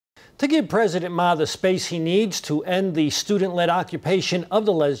To give President Ma the space he needs to end the student-led occupation of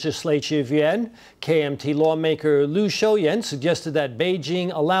the Legislative Yuan, KMT lawmaker Lu Shiow-yen suggested that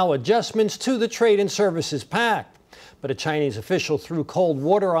Beijing allow adjustments to the Trade and Services Pact. But a Chinese official threw cold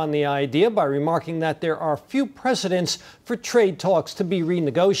water on the idea by remarking that there are few precedents for trade talks to be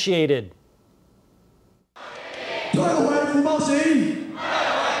renegotiated.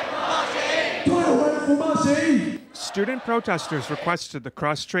 Student protesters requested the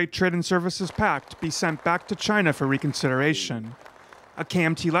cross-strait Trade and Services Pact be sent back to China for reconsideration. A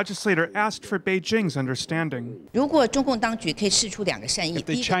KMT legislator asked for Beijing's understanding. If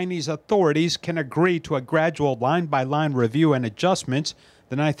the Chinese authorities can agree to a gradual line-by-line review and adjustments,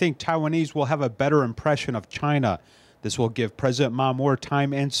 then I think Taiwanese will have a better impression of China. This will give President Ma more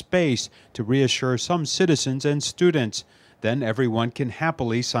time and space to reassure some citizens and students. Then everyone can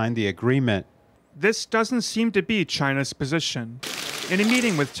happily sign the agreement. This doesn't seem to be China's position. In a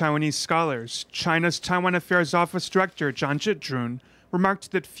meeting with Taiwanese scholars, China's Taiwan Affairs Office Director Zhang Jitjun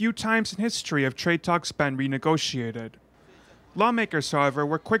remarked that few times in history have trade talks been renegotiated. Lawmakers, however,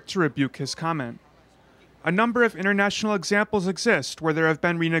 were quick to rebuke his comment. A number of international examples exist where there have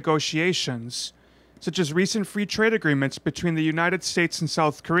been renegotiations, such as recent free trade agreements between the United States and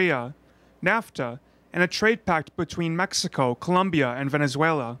South Korea, NAFTA, and a trade pact between Mexico, Colombia, and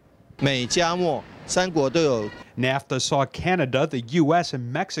Venezuela. NAFTA saw Canada, the U.S.,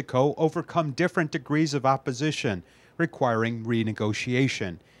 and Mexico overcome different degrees of opposition, requiring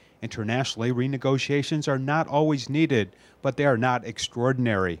renegotiation. Internationally, renegotiations are not always needed, but they are not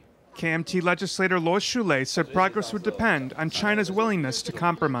extraordinary. KMT legislator Lu Shiow-yen said progress would depend on China's willingness to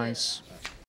compromise.